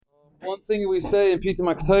one thing we say in Pita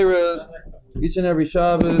Makatairas each and every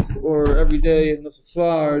Shabbos or every day in the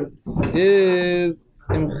Svard is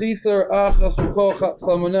that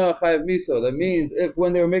means if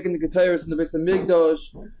when they were making the Ketairas in the Beis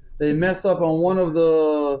Hamikdash they messed up on one of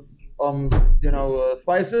the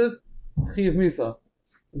spices, Chiv Misa.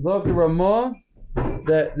 Zok the Ramah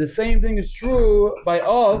that the same thing is true by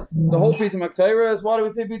us, the whole Pita Makatairas. Why do we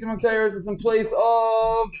say Pita Makatairas? It's in place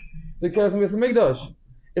of the Ketairas in Beis Hamikdash.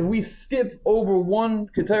 If we skip over one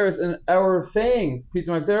Ketairas in our saying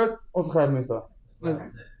Pita Makatairas, also Chayav Misa.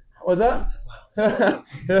 What's that?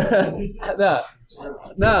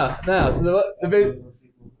 Nah. So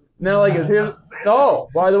now, like it's here. No,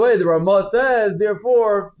 by the way, the Ramah says,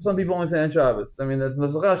 therefore, some people only say on Shabbos. I mean, that's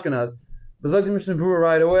Nusach Ashkenaz. But Zok the Mishnah Berurah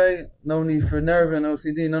right away. No need for nerve and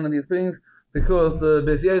OCD, none of these things, because the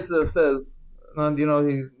Beis Yosef says, he's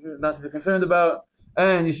not to be concerned about,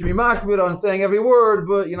 and you should be makbid on saying every word,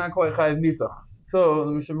 but you're not quite chayav misa. So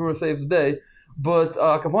the Mishnah Berurah saves the day. But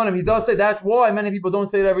Kapanim, he does say that's why many people don't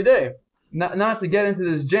say it every day, not to get into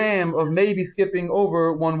this jam of maybe skipping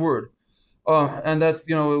over one word. And that's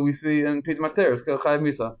what we see in Pita Makatairas, chayav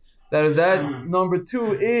misa. That is that. Number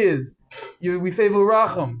two is we say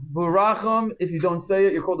v'uracham. V'uracham, if you don't say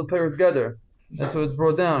it, you're called the Peretz Geder. That's what it's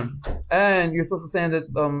brought down. And you're supposed to stand it.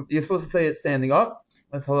 You're supposed to say it standing up.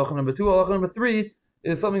 That's halacha number two. Halacha number three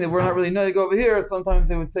is something that we're not really knowing over here. Sometimes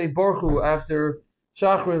they would say Baruch Hu after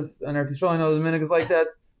Shachris, and Eretz Yisrael, the minhag is like that.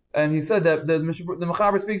 And he said that the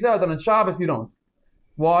Mechaber speaks out that on Shabbos you don't.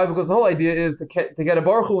 Why? Because the whole idea is to get a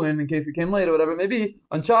Baruch Hu in case you came late or whatever it may be.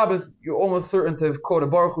 On Shabbos, you're almost certain to have quote a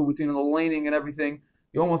Baruch Hu between the laning and everything.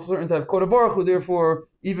 You're almost certain to have quote a Baruch Hu. Therefore,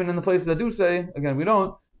 even in the places that do say, again, we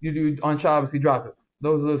don't, you do on Shabbos, you drop it.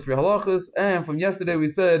 Those are those three halachas. And from yesterday, we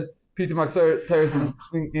said Pita Makatairas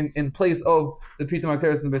in place of the Pita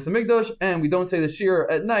Makatairas in the Beis Hamikdash, and we don't say the Shir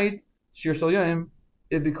at night, Shir Shel Yom,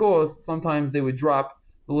 because sometimes they would drop.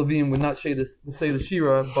 The Levim would not say the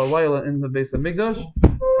Shira Balayla in the Beis Hamikdash.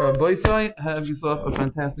 Have yourself a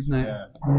fantastic night. Yeah.